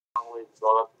believe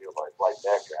going up to you like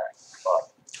that guy. But.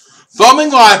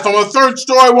 Filming live from a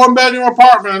third-story, one-bedroom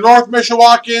apartment in North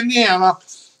Mishawaka, Indiana,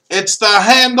 it's the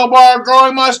Handlebar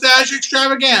Growing Mustache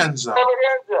Extravaganza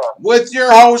with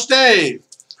your host, Dave.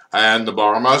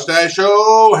 Handlebar Mustache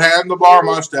Show, Handlebar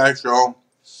Mustache Show.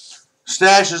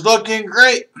 Stash is looking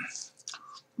great,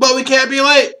 but we can't be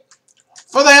late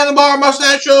for the Handlebar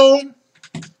Mustache Show.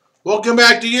 Welcome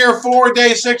back to year 4,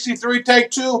 day 63,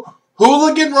 take 2,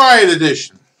 Hooligan Riot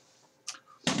edition.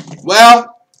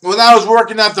 Well, when I was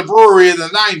working at the brewery in the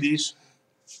 90s,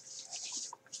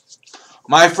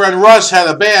 my friend Russ had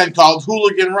a band called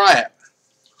Hooligan Riot.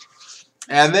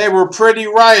 And they were pretty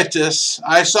riotous.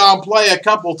 I saw them play a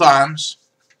couple times.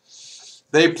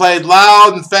 They played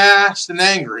loud and fast and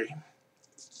angry.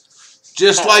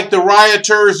 Just like the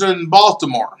rioters in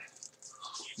Baltimore.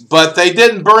 But they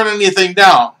didn't burn anything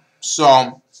down.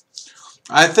 So,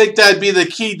 I think that'd be the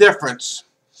key difference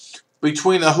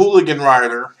between a hooligan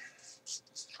rioter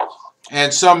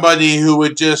and somebody who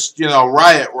would just,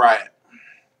 riot.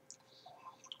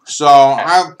 So,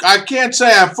 I can't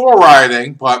say I'm for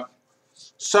rioting, but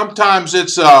sometimes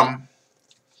it's the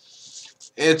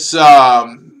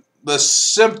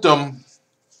symptom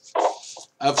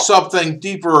of something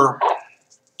deeper.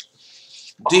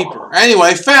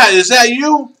 Anyway, Fat, is that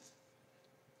you?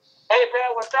 Hey,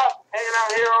 Fat, what's up? Hanging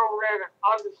out here over in an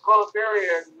undisclosed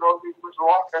area in Northeast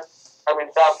Mishawaka.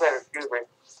 South Bend, excuse me.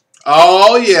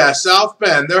 Oh, yeah, South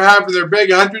Bend. They're having their big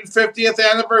 150th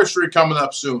anniversary coming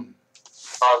up soon.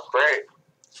 Oh, it's great.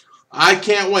 I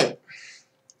can't wait.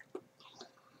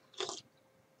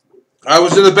 I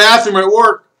was in the bathroom at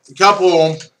work, a couple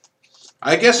of them.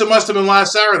 I guess it must have been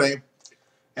last Saturday.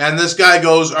 And this guy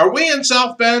goes, "Are we in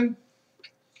South Bend?"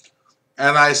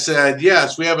 And I said,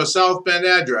 "Yes, we have a South Bend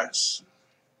address."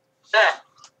 Yeah.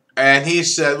 And he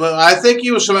said, well, I think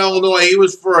he was from Illinois. He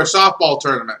was for a softball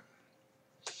tournament.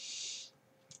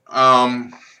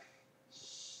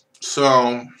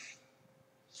 So,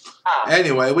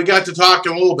 anyway, we got to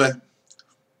talking a little bit.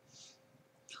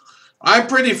 I'm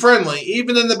pretty friendly.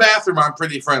 Even in the bathroom, I'm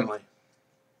pretty friendly.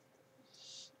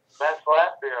 That's the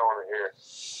last thing I want to hear.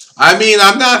 I mean,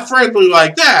 I'm not friendly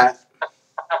like that.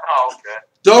 Oh, okay.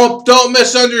 Don't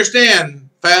misunderstand,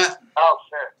 Pat. Oh,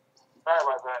 shit. Sorry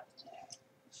about that.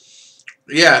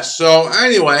 Yeah, so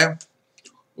anyway,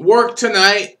 work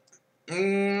tonight.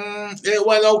 It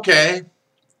went okay.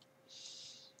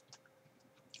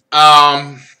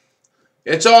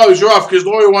 It's always rough because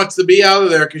Lori wants to be out of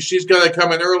there because she's got to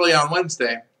come in early on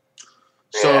Wednesday.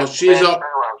 So she's up.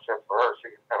 Shift for her. She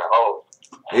can kind of hold.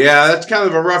 Yeah, that's kind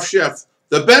of a rough shift.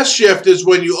 The best shift is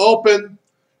when you open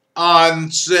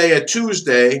on, say, a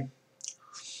Tuesday,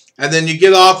 and then you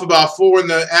get off about 4 in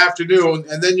the afternoon,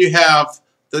 and then you have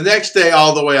the next day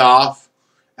all the way off,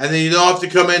 and then you don't have to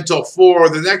come in until 4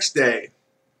 the next day.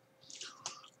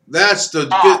 That's the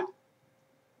good.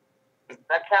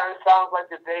 That kind of sounds like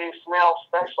the Dave Snell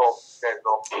special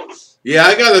schedule. Yeah,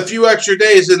 I got a few extra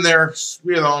days in there,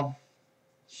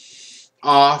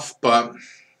 off, but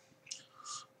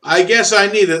I guess I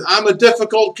need it. I'm a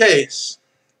difficult case.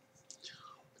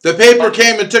 The paper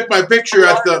came and took my picture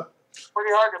at the...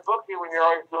 Pretty hard to book you when you're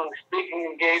always doing speaking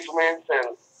engagements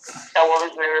and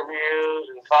television interviews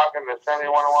and talking to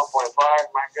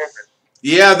 7101.5. My goodness.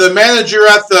 Yeah, the manager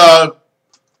at the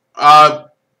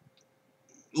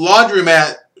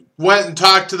laundromat went and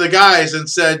talked to the guys and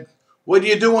said, "What are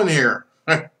you doing here?"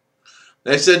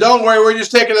 They said, "Don't worry, we're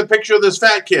just taking a picture of this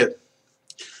fat kid.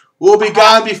 We'll be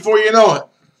gone before you know it."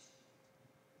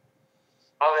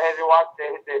 Oh, they had you watch,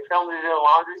 they filmed you doing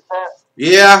laundry set?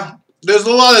 Yeah, there's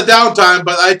a lot of downtime,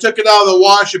 but I took it out of the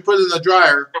wash and put it in the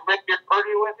dryer. You bring your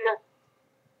Purdy with you?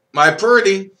 My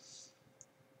Purdy?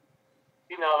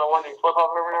 You know, the one you flip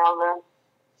up every now and then?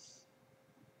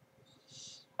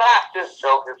 Ah, just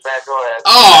joking, Fat. Go ahead.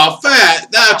 Oh, Fat,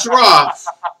 that's rough.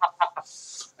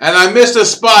 And I missed a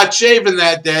spot shaving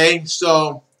that day,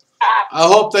 so I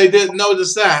hope they didn't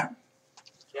notice that.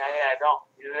 Yeah, don't.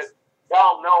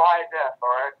 Tell them no high def, all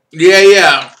right?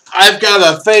 Yeah. I've got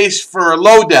a face for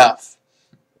low def.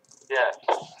 Yes.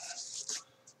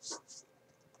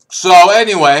 So,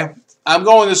 anyway, I'm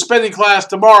going to spinning class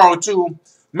tomorrow, too.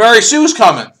 Mary Sue's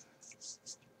coming.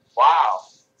 Wow.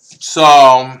 So...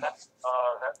 That's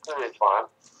going to be fun.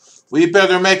 We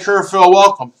better make her feel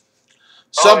welcome.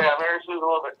 Yeah, Mary Sue's a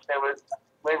little bit timid.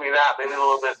 Maybe not. Maybe a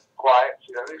little bit quiet.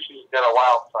 I think she's got a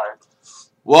wild side.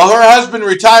 Well, her husband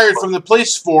retired from the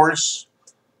police force,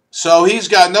 so he's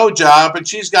got no job, and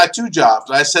she's got 2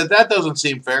 jobs. I said, that doesn't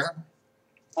seem fair.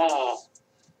 Well,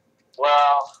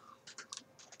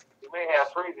 you may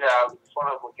have 3 jobs. One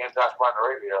of them we can't talk about on the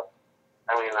radio.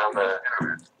 I mean, on the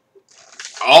internet.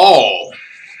 Oh.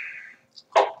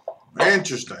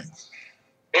 Interesting.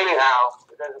 Anyhow,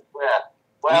 it doesn't. Yeah.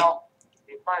 Well,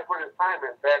 he probably put his time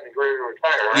in, Fat, and he's ready to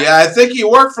retire, right? Yeah, I think he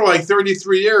worked for like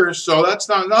 33 years, so that's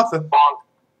not nothing.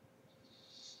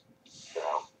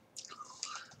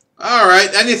 All right.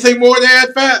 Anything more to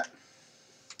add, Fat?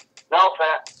 No,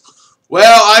 Fat.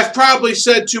 Well, I've probably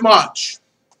said too much.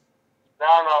 No,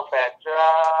 Fat.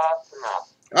 Just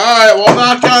enough. All right. Well,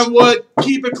 knock on wood.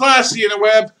 Keep it classy,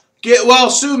 interweb. Get well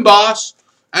soon, boss.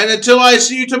 And until I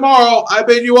see you tomorrow, I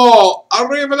bid you all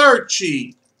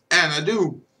arrivederci and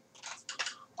adieu.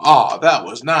 Ah, that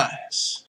was nice.